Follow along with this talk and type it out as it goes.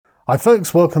Hi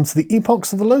folks, welcome to the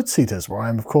Epochs of the Lotus Eaters, where I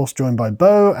am of course joined by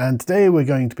Beau, and today we're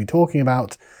going to be talking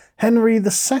about Henry II,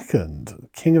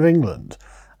 King of England.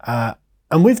 And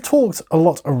we've talked a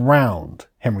lot around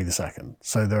Henry II,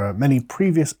 so there are many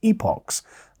previous epochs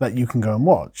that you can go and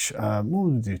watch. What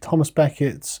did we do? Thomas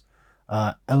Becket's,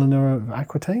 Eleanor of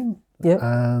Aquitaine? Yep.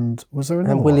 And was there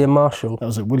another And William one? Marshall. That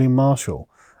was it, William Marshall.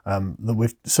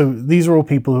 So these are all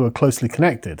people who are closely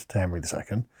connected to Henry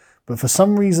II, but for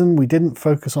some reason we didn't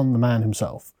focus on the man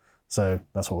himself. So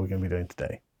that's what we're going to be doing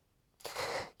today.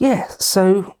 Yeah,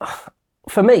 so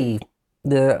for me,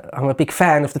 I'm a big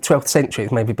fan of the 12th century.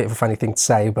 It's maybe a bit of a funny thing to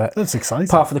say, but that's exciting.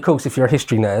 Par for the course if you're a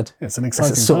history nerd. It's an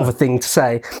exciting It's sort of a thing to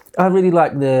say. I really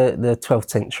like the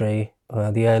 12th century,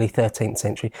 the early 13th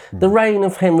century. The reign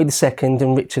of Henry II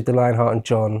and Richard the Lionheart and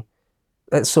John.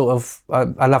 That's sort of,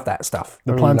 I love that stuff.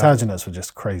 The Plantagenets were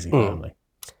just crazy family.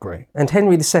 It's great. And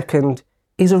Henry II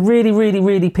is a really, really,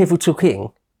 really pivotal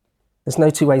king. There's no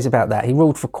two ways about that. He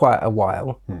ruled for quite a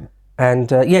while.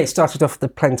 And it started off the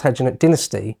Plantagenet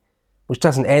dynasty, which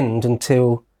doesn't end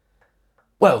until,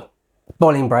 well,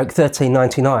 Bolingbroke,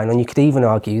 1399. And you could even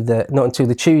argue that not until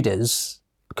the Tudors,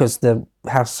 because the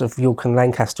House of York and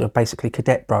Lancaster are basically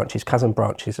cadet branches, cousin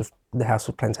branches of the House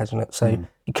of Plantagenet. So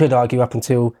you could argue up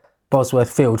until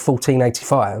Bosworth Field,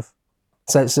 1485.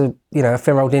 So it's a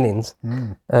fair old innings.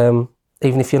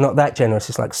 Even if you're not that generous,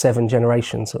 it's like 7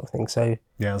 generations sort of thing. So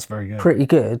yeah, that's very good. Pretty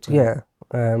good, yeah.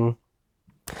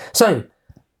 So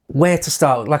where to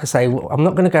start? Like I say, I'm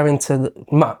not going to go into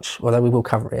much, although we will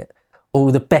cover it.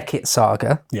 Or the Becket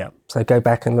saga. Yeah. So go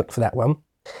back and look for that one.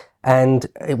 And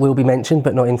it will be mentioned,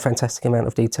 but not in fantastic amount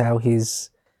of detail,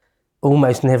 his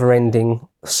almost never-ending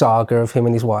saga of him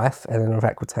and his wife, Eleanor of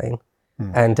Aquitaine.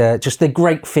 And just the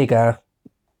great figure,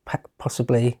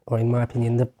 possibly, or in my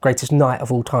opinion, the greatest knight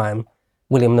of all time,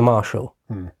 William the Marshal.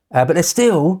 But there's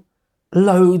still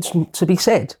loads to be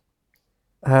said.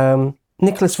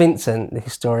 Nicholas Vincent, the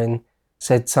historian,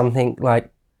 said something like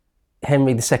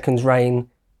Henry II's reign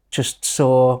just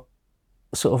saw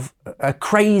sort of a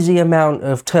crazy amount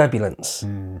of turbulence.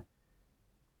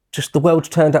 Just the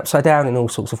world turned upside down in all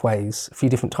sorts of ways, a few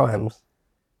different times.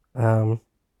 And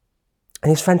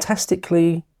he's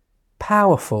fantastically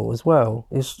powerful as well.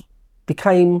 He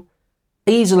became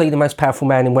easily the most powerful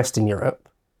man in Western Europe,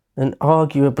 and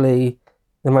arguably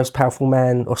the most powerful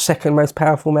man, or second most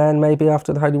powerful man maybe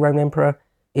after the Holy Roman Emperor,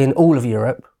 in all of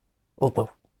Europe. Well,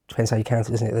 depends how you count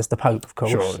it, isn't it? There's the Pope, of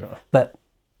course. Sure, yeah. But,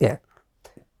 yeah.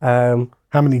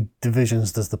 How many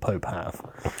divisions does the Pope have,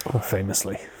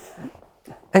 famously?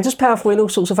 And just powerful in all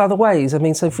sorts of other ways. I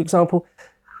mean, so for example,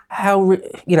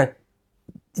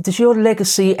 does your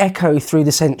legacy echo through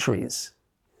the centuries?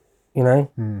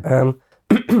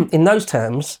 In those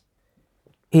terms,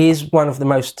 he is one of the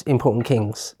most important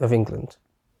kings of England.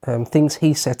 Things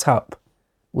he set up,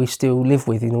 we still live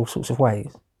with in all sorts of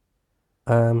ways.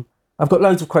 I've got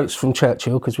loads of quotes from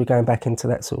Churchill, because we're going back into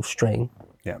that sort of stream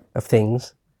of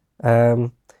things.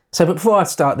 But before I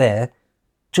start there,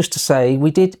 just to say,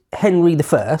 we did Henry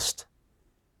I,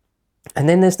 and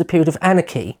then there's the period of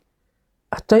anarchy.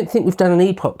 I don't think we've done an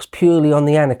epochs purely on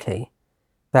the anarchy,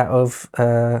 that of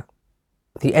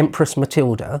the Empress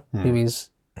Matilda, who is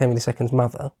Henry II's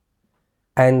mother,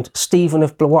 and Stephen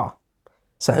of Blois.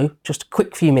 So just a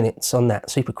quick few minutes on that,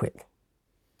 super quick.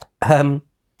 Henry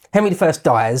I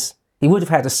dies. He would have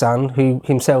had a son who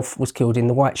himself was killed in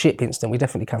the White Ship incident. We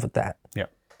definitely covered that. Yeah.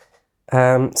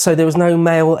 So there was no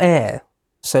male heir.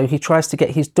 So he tries to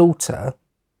get his daughter,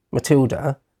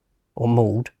 Matilda, or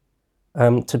Maud,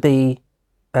 to be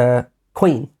a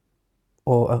queen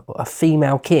or a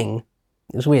female king.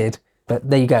 It was weird, but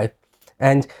there you go.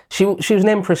 And she was an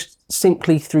empress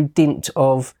simply through dint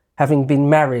of having been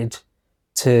married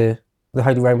to the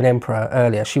Holy Roman Emperor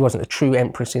earlier. She wasn't a true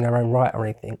empress in her own right or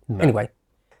anything. No. Anyway,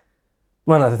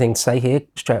 one other thing to say here,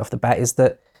 straight off the bat, is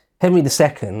that Henry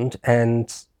II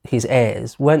and his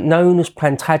heirs weren't known as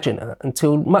Plantagenet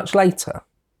until much later.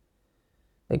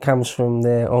 It comes from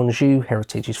their Anjou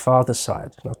heritage, his father's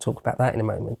side, and I'll talk about that in a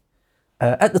moment.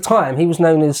 At the time, he was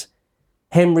known as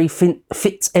Henry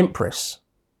Fitz-Empress,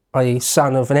 i.e.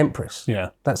 son of an empress. Yeah.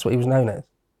 That's what he was known as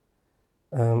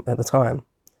at the time.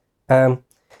 So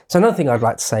another thing I'd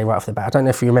like to say right off the bat, I don't know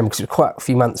if you remember, because it was quite a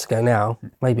few months ago now,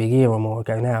 maybe a year or more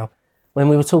ago now, when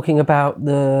we were talking about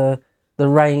the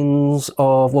reigns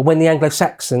of, well, when the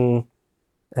Anglo-Saxon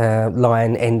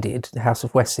line ended, the House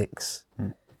of Wessex,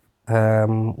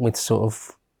 with sort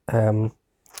of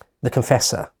the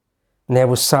Confessor. And there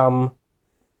was some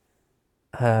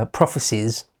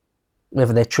prophecies,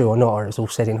 whether they're true or not, or it's all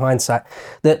said in hindsight,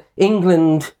 that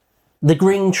England, the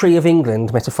green tree of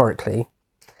England, metaphorically,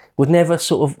 would never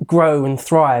sort of grow and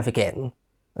thrive again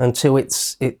until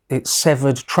its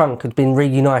severed trunk had been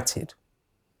reunited.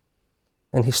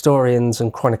 And historians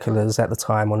and chroniclers at the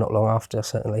time, or not long after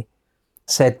certainly,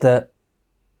 said that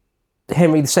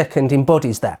Henry II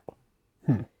embodies that.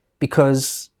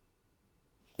 Because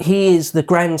he is the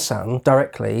grandson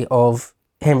directly of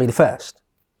Henry I.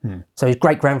 So his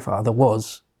great-grandfather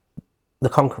was the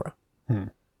conqueror.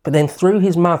 But then through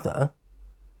his mother,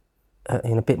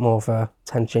 in a bit more of a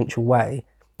tangential way,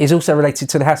 is also related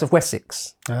to the House of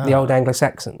Wessex, the old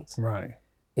Anglo-Saxons. Right.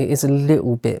 It is a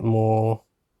little bit more...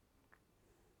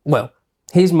 Well,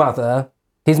 his mother's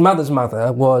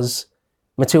mother was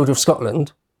Matilda of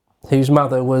Scotland, whose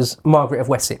mother was Margaret of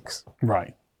Wessex.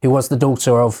 Right. Who was the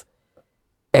daughter of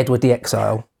Edward the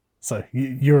Exile. So,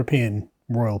 European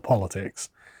royal politics.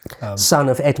 Son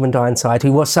of Edmund Ironside,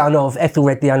 who was son of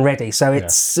Ethelred the Unready. So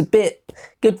it's a bit,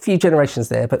 good few generations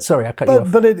there, but sorry, I cut you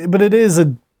off. But it is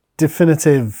a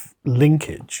definitive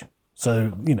linkage.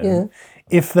 So,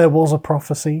 if there was a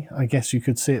prophecy, I guess you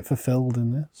could see it fulfilled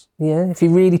in this. Yeah, if you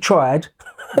really tried.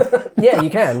 Yeah, you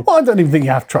can. Well, I don't even think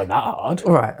you have to try that hard.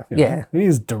 Right, yeah.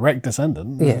 He's direct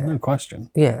descendant, there's no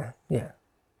question. Yeah.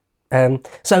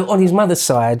 So on his mother's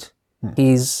side,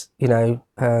 he's, his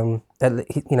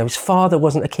father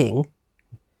wasn't a king,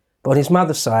 but on his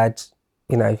mother's side,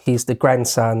 he's the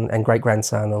grandson and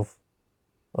great-grandson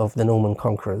of the Norman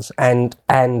conquerors, and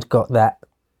got that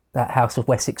House of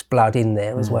Wessex blood in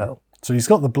there as well. So he's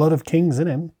got the blood of kings in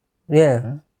him.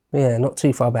 Yeah, not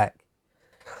too far back.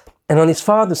 And on his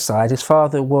father's side, his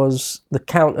father was the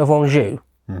Count of Anjou,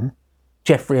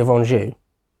 Geoffrey of Anjou,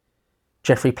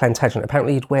 Henry Plantagenet.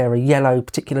 Apparently he'd wear a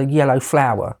particular yellow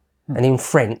flower, and in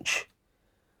French,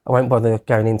 I won't bother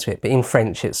going into it, but in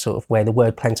French it's sort of where the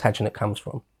word Plantagenet comes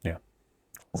from. Yeah.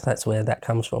 So that's where that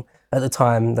comes from. At the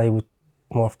time, they would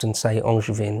more often say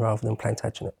Angevin rather than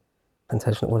Plantagenet.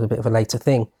 Plantagenet was a bit of a later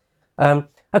thing.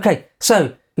 Okay,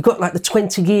 so you've got like the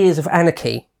 20 years of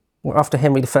anarchy. After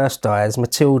Henry I dies,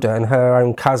 Matilda and her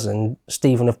own cousin,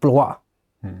 Stephen of Blois,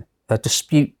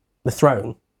 dispute the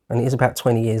throne, and it is about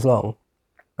 20 years long.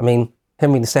 I mean,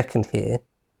 Henry II here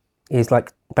is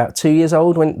like about 2 years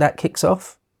old when that kicks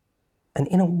off. And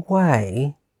in a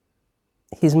way,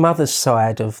 his mother's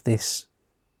side of this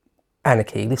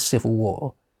anarchy, this civil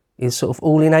war, is sort of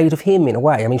all in aid of him in a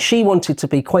way. I mean, she wanted to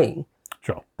be queen.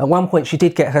 Sure. At one point, she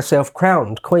did get herself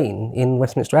crowned queen in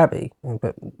Westminster Abbey,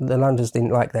 but the Londoners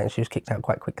didn't like that, and she was kicked out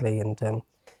quite quickly, and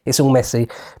it's all messy.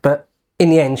 But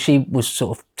in the end, she was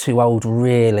sort of too old,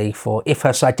 really, for, if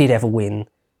her side did ever win,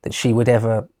 that she would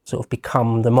ever sort of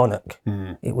become the monarch.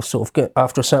 It was sort of good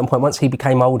after a certain point, once he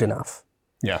became old enough.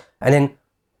 Yeah. And then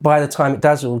by the time it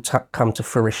does all come to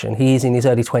fruition, he is in his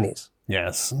early 20s.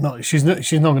 Yes. She's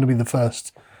not going to be the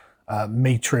first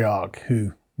matriarch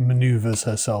who manoeuvres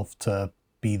herself to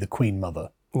be the queen mother.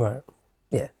 Right.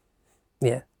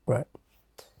 Yeah, right.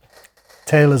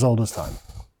 Tale as old as time.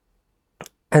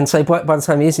 And so by the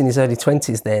time he is in his early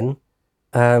 20s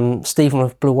then, Stephen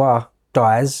of Blois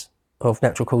dies of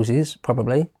natural causes,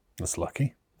 probably. That's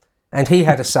lucky. And he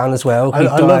had a son as well.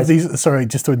 I love these, sorry,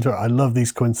 just to interrupt, I love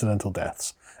these coincidental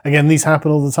deaths. Again, these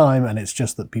happen all the time, and it's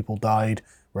just that people died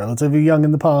relatively young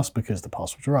in the past because the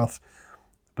past was rough,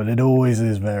 but it always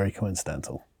is very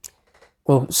coincidental.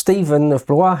 Well, Stephen of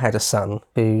Blois had a son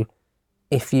who,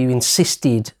 if you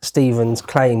insisted Stephen's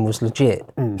claim was legit,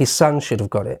 his son should have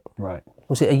got it. Right.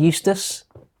 Was it a Eustace?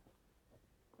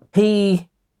 He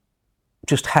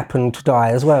just happened to die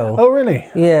as well. Oh, really?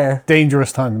 Yeah.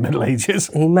 Dangerous time in the Middle Ages.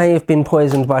 He may have been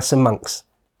poisoned by some monks.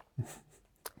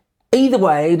 Either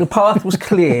way, the path was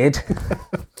cleared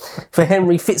for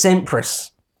Henry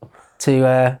Fitz-Empress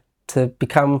to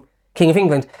become King of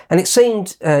England. And it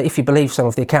seemed, if you believe some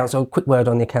of the accounts, a quick word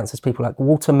on the accounts, there's people like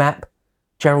Walter Map,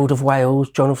 Gerald of Wales,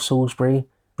 John of Salisbury,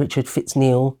 Richard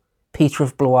Fitz-Neal, Peter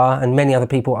of Blois, and many other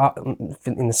people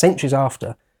in the centuries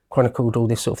after chronicled all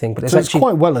this sort of thing. But so it's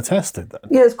quite well attested then.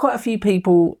 Yeah, there's quite a few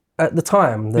people at the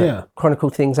time that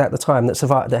chronicled things at the time that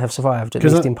have survived, at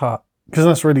least in part. Because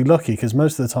that's really lucky, because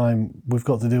most of the time we've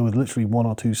got to deal with literally one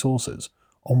or two sources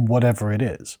on whatever it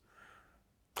is.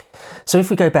 So if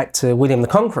we go back to William the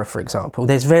Conqueror, for example,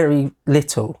 there's very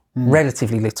little,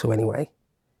 relatively little anyway,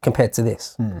 compared to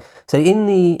this. So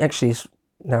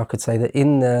now I could say that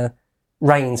in the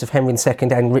reigns of Henry II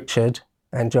and Richard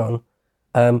and John,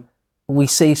 we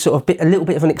see sort of a little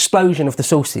bit of an explosion of the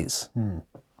sources.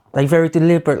 They very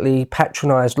deliberately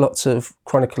patronised lots of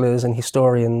chroniclers and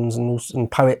historians and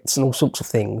poets and all sorts of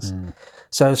things.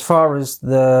 So as far as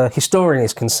the historian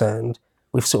is concerned,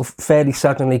 we've sort of fairly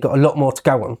suddenly got a lot more to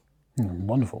go on.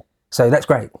 Wonderful. So that's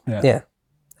great. Yeah.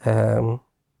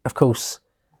 Of course,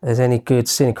 as any good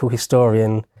cynical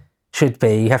historian should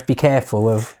be, you have to be careful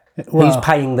of Well, who's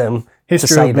paying them to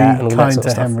history say will that and be all that kind sort to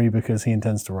of stuff. Henry because he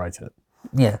intends to write it.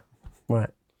 Yeah, right.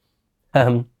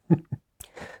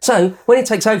 So when he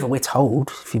takes over, we're told,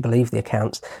 if you believe the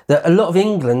accounts, that a lot of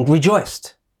England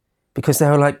rejoiced because they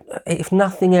were like, if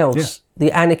nothing else,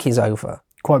 the anarchy's over.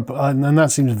 Quite, and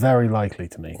that seems very likely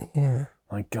to me. Yeah.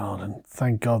 My God, and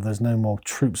thank God there's no more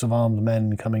troops of armed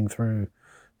men coming through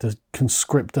to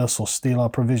conscript us or steal our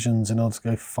provisions in order to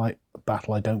go fight a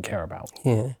battle I don't care about.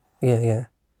 Yeah.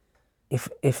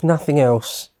 If nothing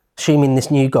else, assuming this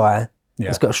new guy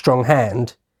has got a strong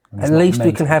hand, at least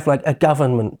we can have like a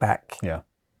government back. Yeah.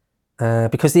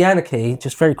 Because the anarchy,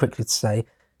 just very quickly to say,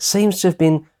 seems to have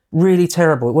been really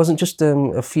terrible. It wasn't just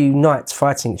a few knights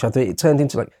fighting each other. It turned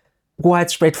into like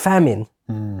widespread famine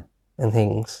and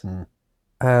things.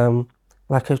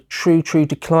 Like a true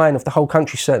decline of the whole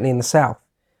country, certainly in the south,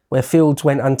 where fields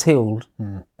went untilled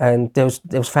and there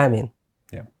was famine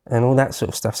and all that sort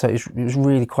of stuff. So it was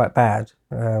really quite bad.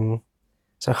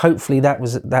 So hopefully that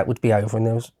would be over, and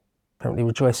there was apparently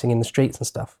rejoicing in the streets and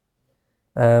stuff.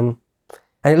 And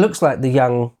it looks like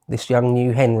this young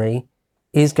new Henry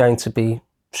is going to be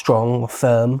strong or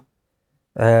firm,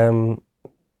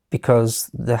 because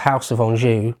the House of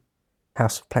Anjou,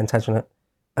 House of Plantagenet,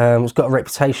 has got a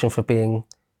reputation for being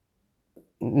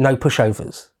no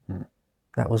pushovers.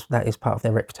 That is part of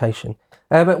their reputation.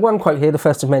 But one quote here, the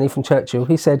first of many from Churchill,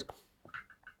 he said,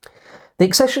 "The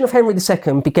accession of Henry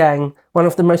II began one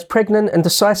of the most pregnant and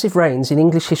decisive reigns in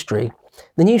English history.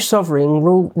 The new sovereign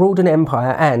ruled an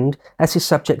empire and, as his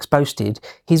subjects boasted,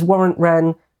 his warrant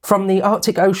ran from the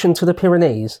Arctic Ocean to the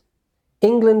Pyrenees.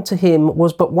 England to him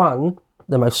was but one,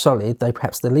 the most solid, though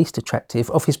perhaps the least attractive,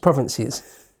 of his provinces.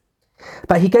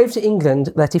 But he gave to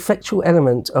England that effectual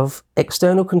element of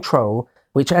external control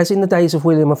which, as in the days of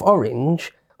William of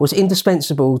Orange, was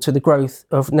indispensable to the growth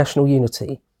of national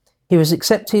unity. He was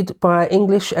accepted by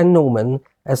English and Norman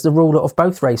as the ruler of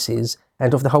both races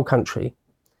and of the whole country.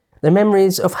 The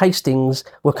memories of Hastings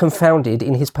were confounded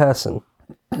in his person,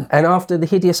 and after the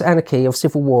hideous anarchy of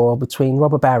civil war between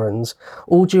robber barons,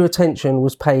 all due attention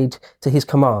was paid to his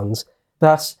commands.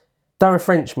 Thus, though a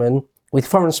Frenchman, with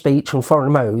foreign speech and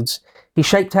foreign modes, he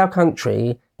shaped our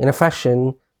country in a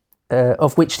fashion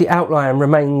of which the outline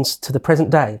remains to the present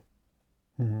day."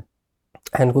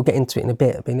 And we'll get into it in a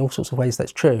bit, but in all sorts of ways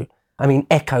that's true. I mean,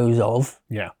 echoes of,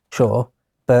 sure,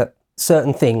 but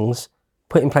certain things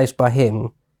put in place by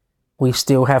him, we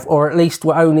still have, or at least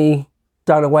were only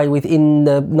done away with in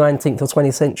the 19th or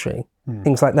 20th century,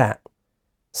 things like that.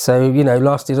 So,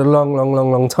 lasted a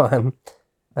long time.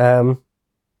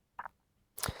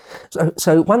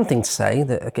 So one thing to say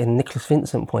that, again, Nicholas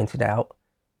Vincent pointed out,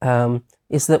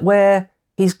 is that where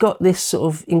he's got this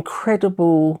sort of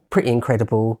pretty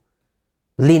incredible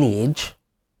lineage,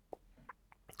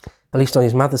 at least on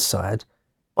his mother's side,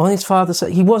 on his father's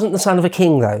side, he wasn't the son of a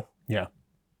king, though. Yeah.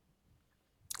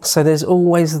 So there's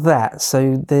always that.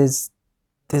 So there's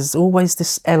always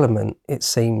this element, it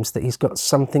seems, that he's got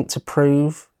something to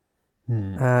prove.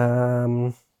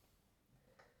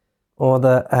 Or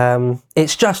that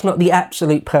it's just not the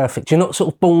absolute perfect. You're not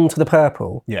sort of born to the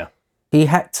purple. Yeah. He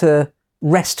had to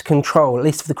wrest control, at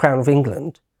least of the crown of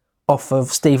England, off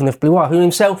of Stephen of Blois, who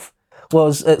himself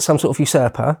was some sort of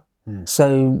usurper.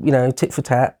 So, tit for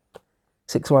tat,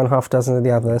 6 of one, half dozen of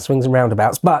the other, swings and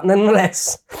roundabouts. But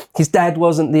nonetheless, his dad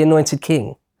wasn't the anointed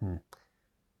king.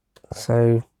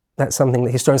 So that's something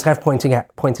that historians have pointed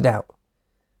out.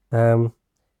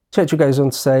 Churchill goes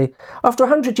on to say, "After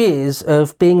 100 years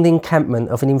of being the encampment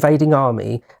of an invading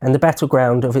army and the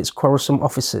battleground of its quarrelsome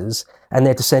officers and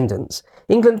their descendants,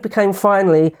 England became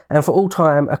finally and for all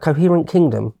time a coherent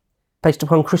kingdom, based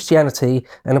upon Christianity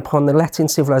and upon the Latin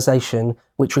civilization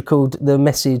which recalled the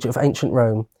message of ancient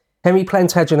Rome. Henry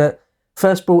Plantagenet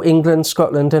first brought England,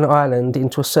 Scotland and Ireland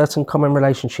into a certain common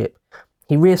relationship.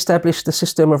 He re-established the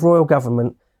system of royal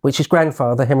government which his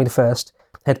grandfather, Henry I,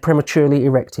 had prematurely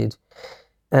erected.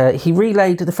 He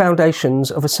relaid the foundations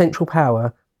of a central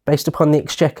power based upon the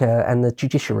exchequer and the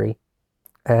judiciary,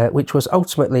 which was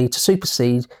ultimately to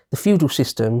supersede the feudal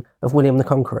system of William the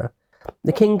Conqueror.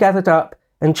 The king gathered up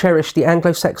and cherished the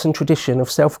Anglo-Saxon tradition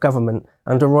of self-government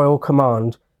under royal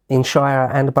command in shire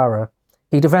and borough.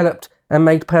 He developed and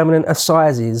made permanent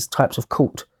assizes, types of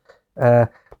court,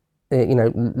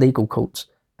 legal courts,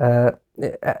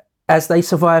 as they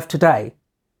survive today.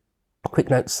 Quick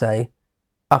note to say,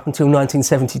 up until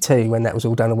 1972, when that was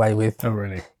all done away with. Oh,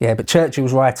 really? Yeah, but Churchill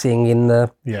was writing in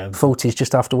the 40s,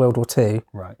 just after World War II.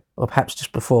 Right. Or perhaps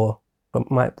just before,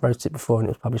 but might have wrote it before and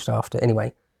it was published after.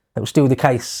 Anyway, that was still the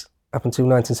case up until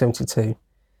 1972,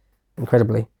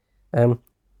 incredibly.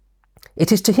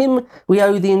 It is to him we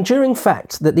owe the enduring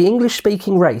fact that the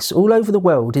English-speaking race all over the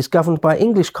world is governed by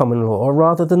English common law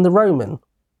rather than the Roman.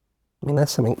 I mean,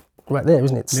 that's something right there,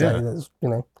 isn't it? To say that's,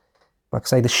 like I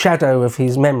say, the shadow of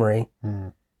his memory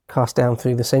cast down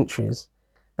through the centuries.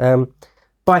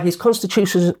 By his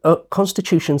constitutions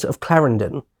of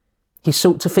Clarendon, he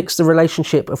sought to fix the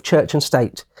relationship of church and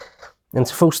state and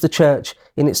to force the church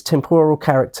in its temporal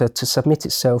character to submit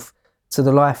itself to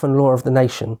the life and law of the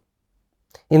nation.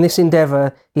 In this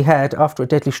endeavour, he had, after a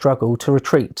deadly struggle, to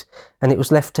retreat, and it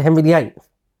was left to Henry VIII,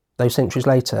 those centuries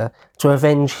later, to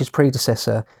avenge his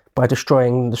predecessor by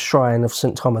destroying the shrine of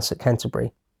St Thomas at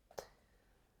Canterbury.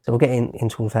 So we'll get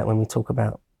into all of that when we talk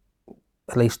about,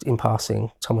 at least in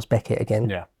passing, Thomas Becket again.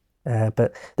 Yeah.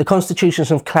 But the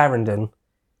constitutions of Clarendon,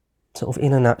 sort of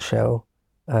in a nutshell,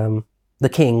 the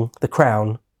king, the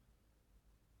crown,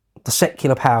 the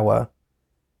secular power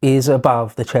is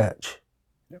above the church.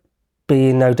 Yep. Be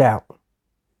in no doubt.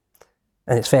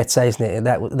 And it's fair to say, isn't it,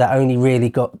 that only really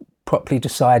got properly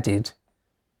decided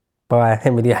by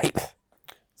Henry VIII.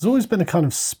 There's always been a kind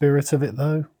of spirit of it,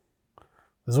 though.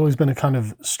 There's always been a kind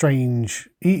of strange,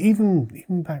 even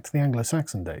back to the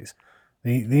Anglo-Saxon days,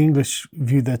 the English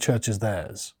viewed their church as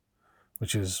theirs,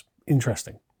 which is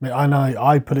interesting.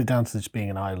 I put it down to just being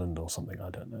an island or something,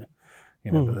 I don't know.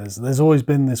 But there's always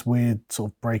been this weird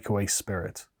sort of breakaway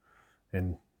spirit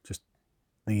in just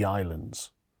the islands.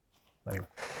 Anyway.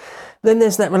 Then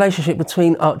there's that relationship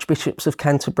between archbishops of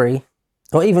Canterbury,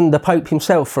 or even the Pope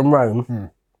himself from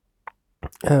Rome,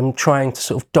 trying to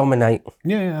sort of dominate.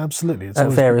 Yeah, absolutely.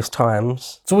 At various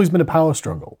times. It's always been a power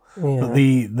struggle. Yeah. But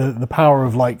the power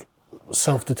of like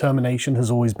self-determination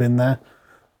has always been there,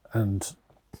 and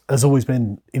has always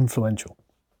been influential.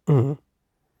 No,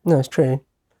 it's true.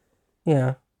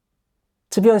 Yeah.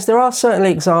 To be honest, there are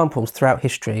certainly examples throughout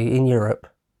history in Europe,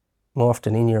 more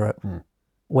often in Europe,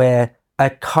 where a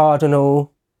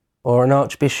cardinal or an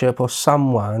archbishop or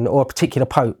someone or a particular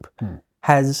pope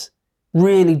has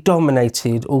really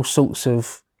dominated all sorts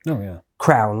of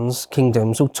crowns,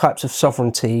 kingdoms, all types of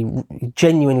sovereignty,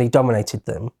 genuinely dominated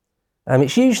them.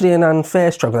 It's usually an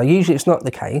unfair struggle. Usually it's not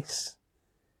the case.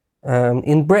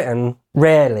 In Britain,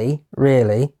 rarely,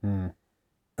 really.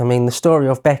 I mean, the story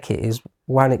of Becket is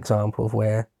one example of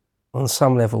where, on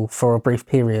some level, for a brief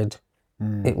period,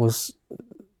 at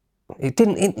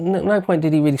no point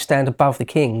did he really stand above the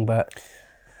king, but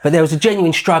there was a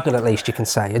genuine struggle, at least you can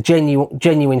say, a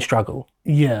genuine struggle.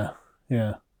 Yeah.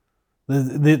 I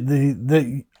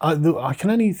can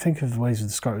only think of ways to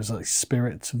describe it as like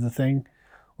spirits of the thing,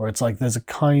 where it's like there's a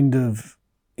kind of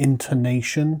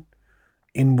intonation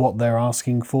in what they're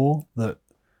asking for that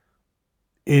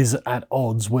is at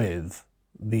odds with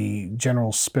the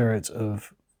general spirit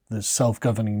of the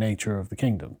self-governing nature of the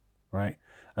kingdom, right?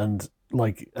 And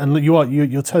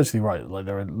you're totally right. Like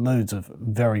there are loads of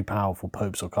very powerful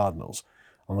popes or cardinals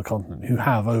on the continent who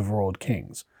have overawed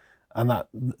kings, and that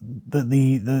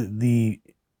the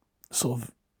sort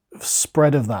of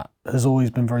spread of that has always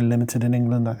been very limited in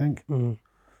England, I think.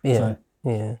 Yeah.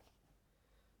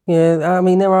 I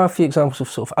mean, there are a few examples of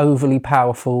sort of overly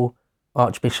powerful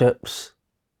archbishops,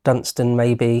 Dunstan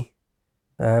maybe,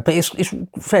 but it's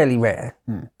fairly rare.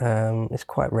 It's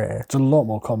quite rare. It's a lot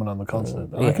more common on the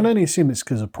continent. I can only assume it's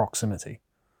because of proximity.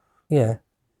 Yeah,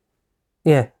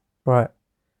 right.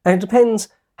 And it depends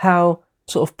how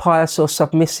sort of pious or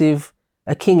submissive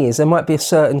a king is. There might be a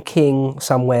certain king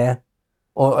somewhere,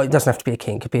 or it doesn't have to be a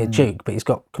king, it could be a duke, but he's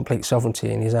got complete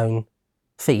sovereignty in his own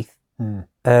fief.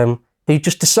 Who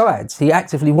just decides he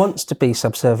actively wants to be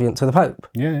subservient to the Pope.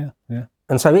 Yeah.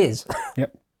 And so is.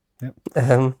 Yep.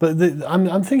 But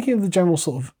I'm thinking of the general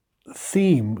sort of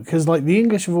theme, because like the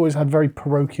English have always had very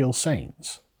parochial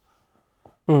saints.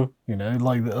 Like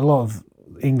a lot of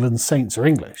England's saints are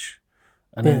English.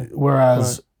 And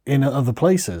whereas in other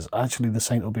places, actually the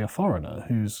saint will be a foreigner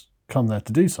who's come there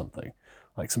to do something,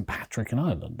 like St Patrick in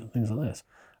Ireland and things like this.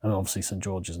 And obviously St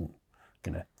George isn't,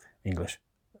 English.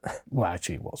 Well,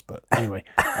 actually it was, but anyway,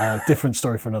 different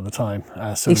story for another time.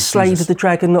 He slayed the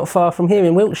dragon not far from here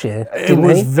in Wiltshire. It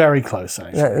was very close,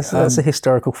 actually. That's a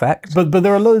historical fact. But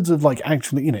there are loads of like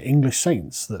actually, English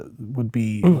saints that would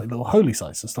be like little holy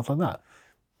sites and stuff like that.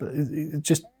 But it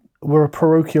just, we're a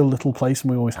parochial little place, and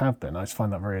we always have been. I just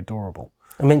find that very adorable.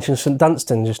 I mentioned St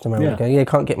Dunstan just a moment ago. Yeah,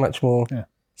 can't get much more. Yeah,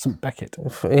 St Becket.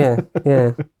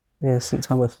 Yeah, St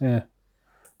Thomas. Yeah.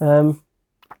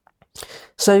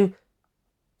 So,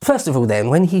 first of all then,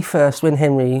 when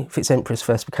Henry Fitz-Empress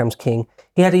first becomes king,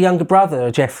 he had a younger brother,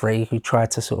 Geoffrey, who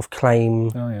tried to sort of claim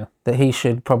that he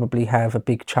should probably have a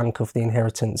big chunk of the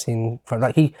inheritance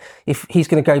if he's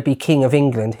going to go be king of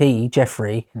England,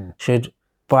 Geoffrey, should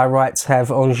by rights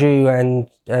have Anjou and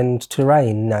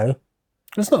Touraine? No.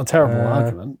 It's not a terrible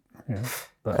argument,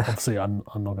 but obviously I'm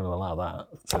not going to allow that.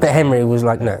 So, but Henry was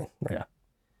like, no. Yeah.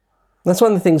 That's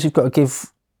one of the things you've got to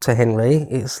give to Henry.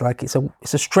 It's like it's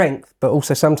a strength, but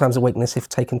also sometimes a weakness if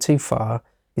taken too far.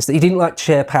 Is that he didn't like to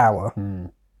share power.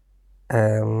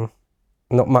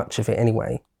 Not much of it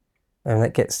anyway, and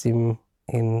that gets him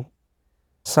in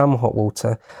some hot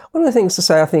water. One of the things to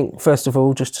say, I think, first of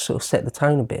all, just to sort of set the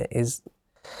tone a bit, is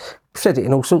we've said it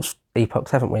in all sorts of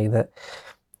epochs, haven't we? That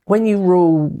when you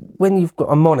rule, when you've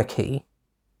got a monarchy,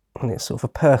 and it's sort of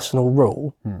a personal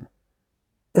rule,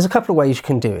 there's a couple of ways you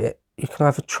can do it. You can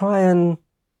either try and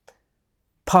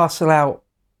parcel out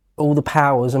all the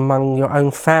powers among your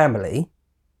own family,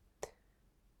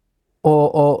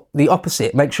 or the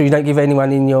opposite, make sure you don't give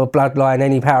anyone in your bloodline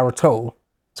any power at all,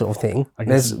 sort of thing.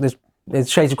 There's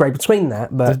shades of grey between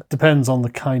that, but it depends on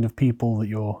the kind of people that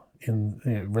you're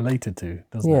related to,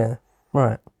 doesn't it? Yeah,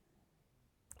 right.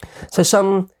 So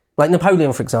some, like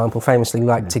Napoleon, for example, famously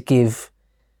liked to give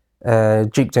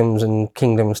dukedoms and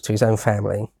kingdoms to his own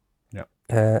family. Yeah.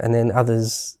 And then other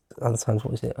times, what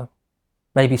was it?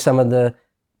 Maybe some of the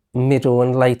middle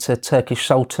and later Turkish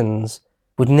sultans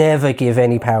would never give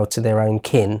any power to their own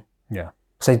kin. Yeah.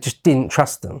 So they just didn't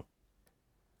trust them.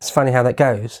 It's funny how that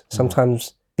goes.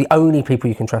 Sometimes the only people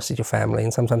you can trust is your family,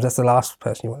 and sometimes that's the last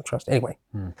person you want to trust. Anyway,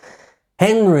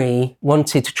 Henry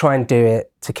wanted to try and do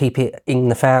it to keep it in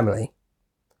the family.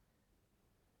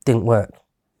 Didn't work,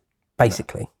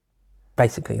 basically.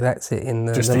 Basically, that's it in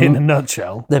in a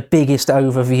nutshell. The biggest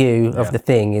overview of the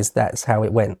thing is that's how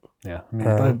it went. Yeah, I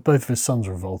mean, both of his sons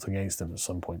revolt against him at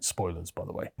some point. Spoilers, by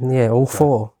the way. Yeah, all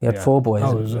four. He had 4 boys.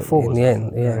 Oh, it was 4 in the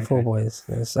end. Yeah, okay. 4 boys.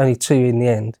 There's only 2 in the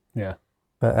end. Yeah.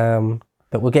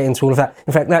 But we'll get into all of that.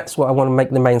 In fact, that's what I want to make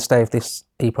the mainstay of this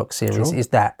Epoch series. Sure. Is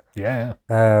that. Yeah.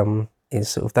 Is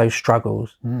sort of those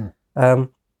struggles.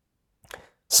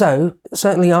 So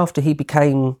certainly after he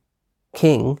became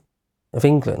king of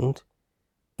England,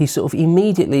 he sort of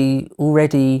immediately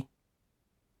already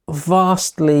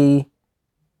vastly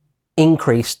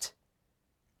increased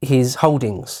his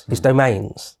holdings, his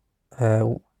domains.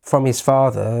 From his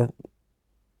father,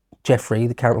 Geoffrey,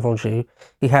 the Count of Anjou,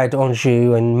 he had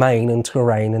Anjou and Maine and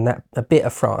Touraine and that a bit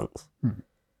of France.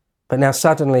 But now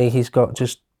suddenly he's got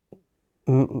just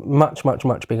much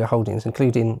bigger holdings,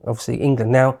 including obviously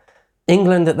England. Now,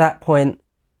 England at that point,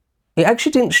 it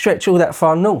actually didn't stretch all that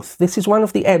far north. This is one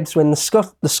of the ebbs when the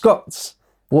Scots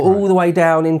were all the way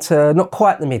down into not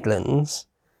quite the Midlands,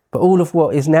 but all of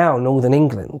what is now northern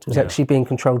England was actually being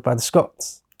controlled by the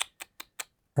Scots.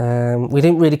 We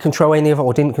didn't really control any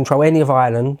of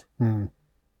Ireland.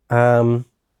 And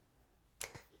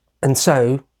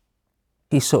so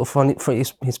he's sort of for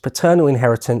his paternal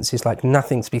inheritance is like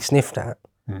nothing to be sniffed at.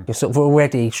 He's sort of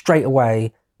already straight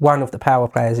away one of the power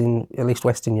players in at least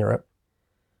Western Europe.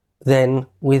 Then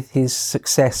with his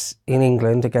success in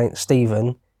England against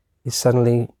Stephen, he's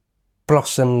suddenly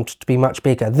blossomed to be much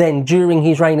bigger. Then during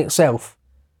his reign itself,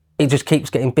 it just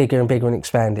keeps getting bigger and bigger and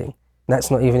expanding. And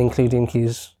that's not even including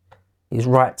his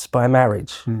rights by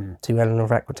marriage to Eleanor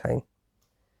of Aquitaine.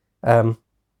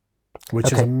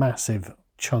 Which is a massive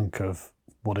chunk of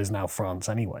what is now France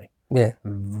anyway. Yeah.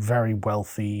 Very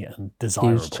wealthy and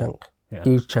desirable. Huge chunk. Yeah.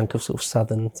 Huge chunk of sort of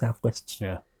southern, southwest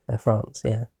France,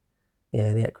 yeah.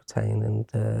 Yeah, the Aquitaine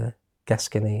and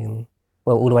Gascony and,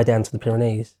 well, all the way down to the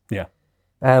Pyrenees. Yeah.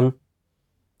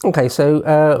 Okay,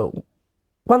 so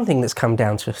one thing that's come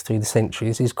down to us through the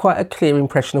centuries is quite a clear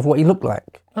impression of what he looked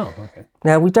like. Oh, okay.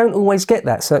 Now, we don't always get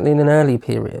that, certainly in an early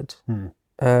period.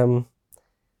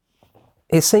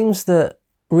 It seems that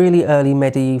really early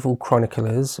medieval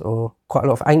chroniclers, or quite a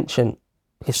lot of ancient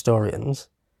historians,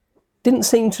 didn't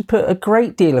seem to put a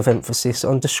great deal of emphasis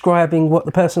on describing what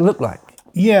the person looked like.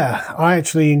 Yeah, I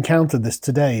actually encountered this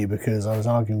today because I was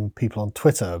arguing with people on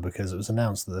Twitter because it was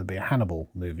announced that there'd be a Hannibal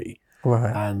movie.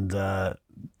 Right. And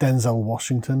Denzel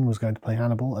Washington was going to play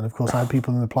Hannibal. And of course, I had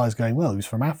people in the replies going, well, he was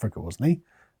from Africa, wasn't he?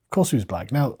 Of course he was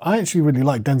black. Now, I actually really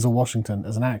like Denzel Washington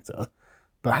as an actor,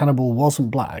 but Hannibal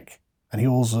wasn't black. And he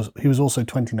was also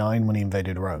 29 when he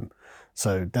invaded Rome.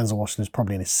 So Denzel Washington is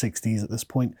probably in his 60s at this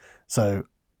point. So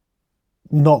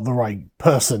not the right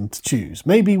person to choose.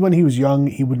 Maybe when he was young,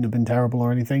 he wouldn't have been terrible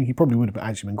or anything. He probably would have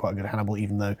actually been quite a good Hannibal,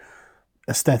 even though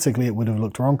aesthetically it would have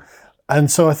looked wrong. And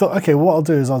so I thought, okay, what I'll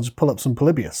do is I'll just pull up some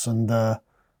Polybius and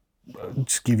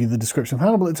just give you the description of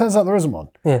Hannibal. It turns out there isn't one.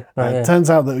 Yeah, right, It turns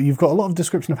out that you've got a lot of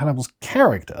description of Hannibal's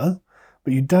character,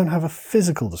 but you don't have a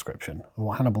physical description of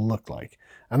what Hannibal looked like.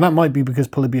 And that might be because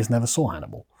Polybius never saw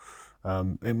Hannibal.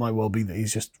 It might well be that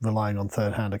he's just relying on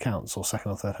third-hand accounts or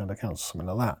second or third-hand accounts, something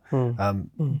like that.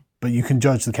 But you can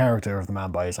judge the character of the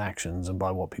man by his actions and by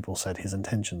what people said his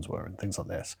intentions were and things like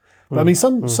this. But I mean,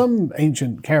 some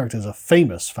ancient characters are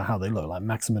famous for how they look, like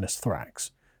Maximinus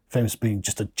Thrax, famous for being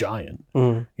just a giant,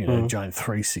 giant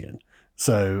Thracian.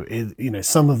 So,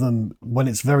 some of them, when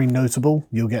it's very notable,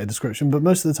 you'll get a description, but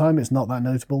most of the time it's not that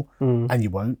notable, and you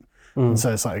won't. And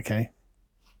so it's like, okay.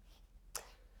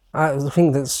 The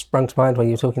thing that sprung to mind when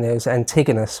you were talking there is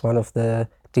Antigonus, one of the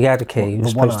Diadochi,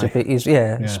 who's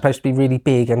supposed to be really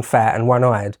big and fat and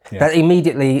one-eyed. Yeah. That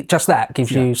immediately, just that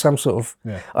gives you some sort of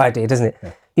idea, doesn't it?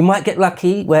 Yeah. You might get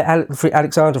lucky where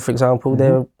Alexander, for example,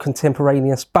 there are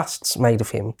contemporaneous busts made of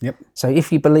him. Yep. So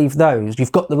if you believe those,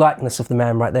 you've got the likeness of the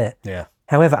man right there. Yeah.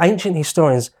 However, ancient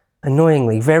historians,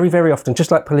 annoyingly, very, very often,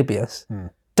 just like Polybius,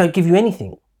 don't give you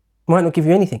anything. Might not give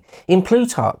you anything. In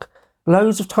Plutarch,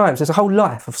 loads of times, there's a whole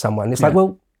life of someone. It's like,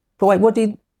 well, but wait, what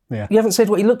did... Yeah. You haven't said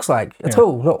what he looks like at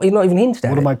all. Not even hinted at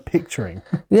What it. am I picturing?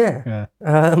 Yeah.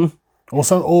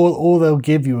 Or they'll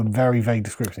give you a very vague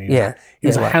description. He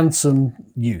was a handsome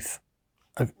youth.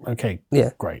 Okay.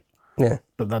 Yeah. Great. Yeah.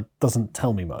 But that doesn't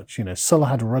tell me much. Sulla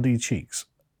had ruddy cheeks.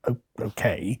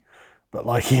 Okay.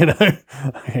 But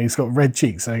he's got red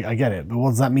cheeks. I get it. But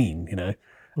what does that mean?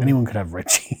 Anyone could have red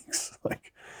cheeks.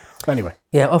 Anyway.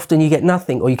 Yeah, often you get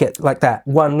nothing, or you get like that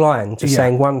one line, just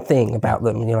saying one thing about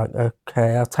them, and you're like,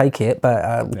 okay, I'll take it, but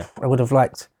I would have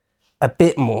liked a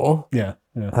bit more. Yeah.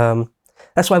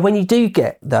 That's why when you do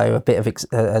get, though,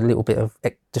 a little bit of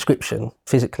description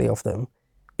physically of them,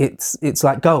 it's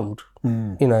like gold.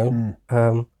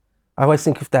 I always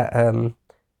think of that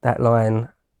line.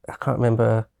 I can't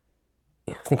remember.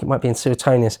 I think it might be in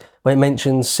Suetonius, where it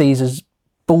mentions Caesar's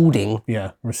balding,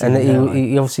 and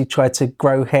he obviously tried to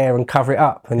grow hair and cover it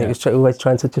up, and it was always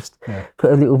trying to just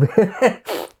put a little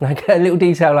bit, like a little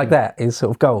detail like that is sort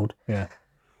of gold. Yeah.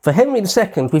 For Henry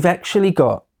II, we've actually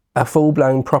got a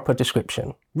full-blown proper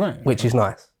description, which is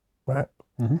nice, right?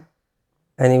 Mm-hmm.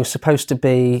 And he was supposed to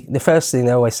be, the first thing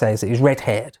they always say is that he's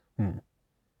red-haired.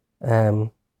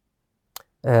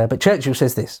 But Churchill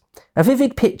says this: a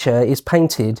vivid picture is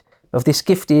painted of this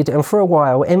gifted and for a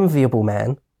while enviable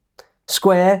man,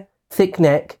 square,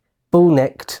 thick-set,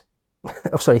 bull-necked,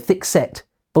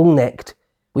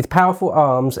 with powerful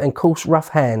arms and coarse rough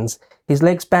hands, his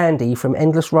legs bandy from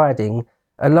endless riding,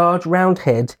 a large round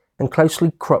head and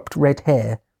closely cropped red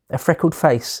hair, a freckled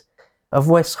face, a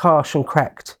voice harsh and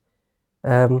cracked.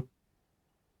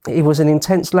 He was an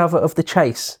intense lover of the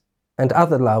chase and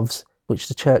other loves which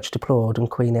the church deplored and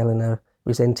Queen Eleanor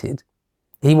resented.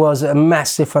 He was a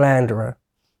massive philanderer.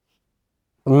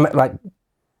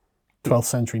 12th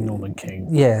century Norman king.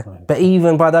 Yeah, but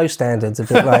even by those standards, a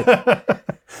bit like...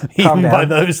 even by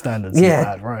those standards,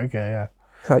 bad. Right, okay, yeah.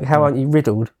 Like, how aren't you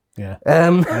riddled? Yeah.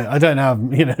 I don't have,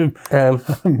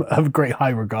 I have great high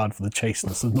regard for the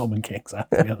chasteness of Norman kings, I have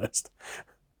to be honest.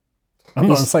 I'm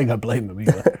not saying I blame them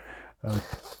either.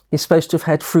 He's supposed to have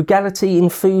had frugality in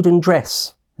food and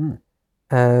dress.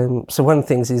 So one of the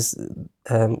things is,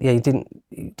 he didn't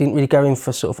really go in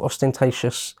for sort of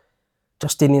ostentatious,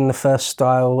 Justinian the First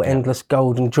style, endless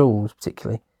gold and jewels,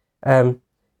 particularly.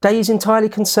 Day is entirely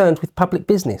concerned with public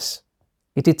business.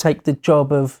 He did take the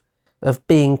job of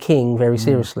being king very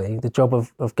seriously, the job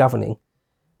of governing.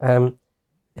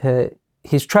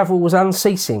 His travel was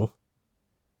unceasing.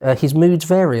 His moods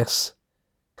various.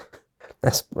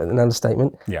 That's an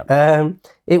understatement. Yeah.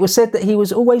 It was said that he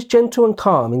was always gentle and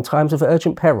calm in times of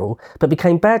urgent peril, but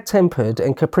became bad-tempered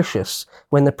and capricious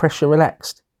when the pressure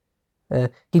relaxed.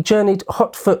 He journeyed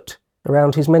hot-foot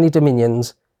around his many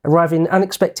dominions, arriving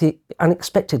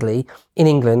unexpectedly in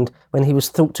England when he was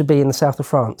thought to be in the south of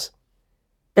France.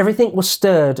 Everything was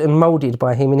stirred and moulded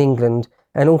by him in England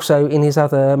and also in his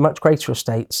other much greater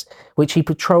estates, which he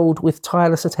patrolled with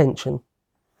tireless attention.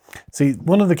 See,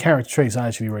 one of the character traits I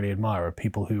actually really admire are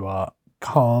people who are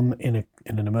calm in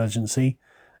an emergency,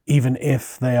 even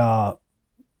if they are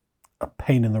a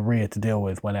pain in the rear to deal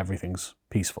with when everything's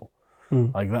peaceful.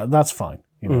 Like that's fine.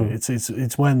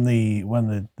 It's when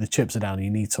the chips are down and you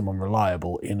need someone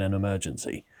reliable in an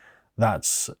emergency.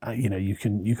 That's you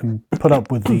can put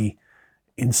up with the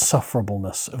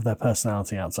insufferableness of their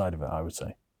personality outside of it, I would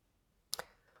say.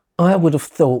 I would have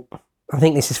thought, I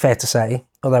think this is fair to say,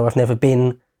 although I've never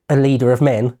been a leader of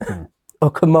men or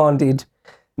commanded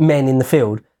men in the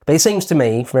field, but it seems to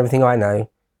me, from everything I know,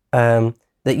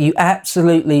 that you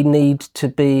absolutely need to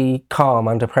be calm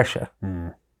under pressure.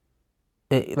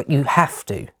 You have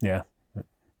to. Yeah.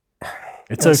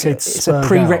 It's a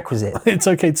prerequisite. It's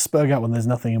okay to spurg out when there's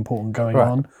nothing important going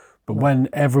on, but when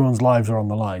everyone's lives are on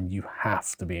the line, you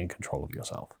have to be in control of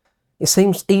yourself. it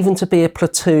seems even to be a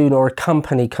platoon or a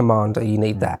company commander, you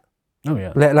need that. Oh,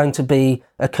 yeah. Let alone to be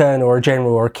a colonel or a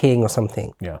general or a king or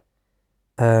something. Yeah.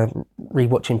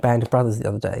 Rewatching Band of Brothers the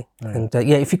other day. Oh, yeah. And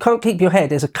if you can't keep your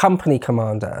head as a company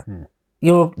commander,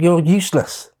 you're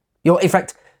useless. In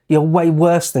fact, you're way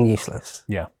worse than useless.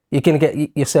 Yeah. You're going to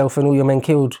get yourself and all your men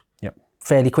killed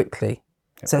fairly quickly.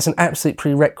 Yep. So it's an absolute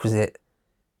prerequisite.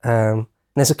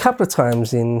 There's a couple of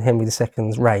times in Henry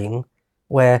II's reign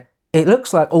where it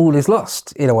looks like all is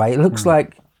lost, in a way. It looks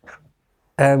like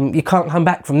you can't come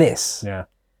back from this. Yeah.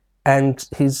 And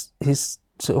his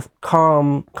sort of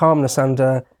calmness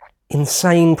under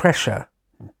insane pressure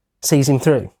sees him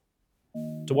through.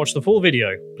 To watch the full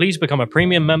video, please become a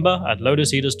premium member at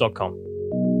lotuseaters.com.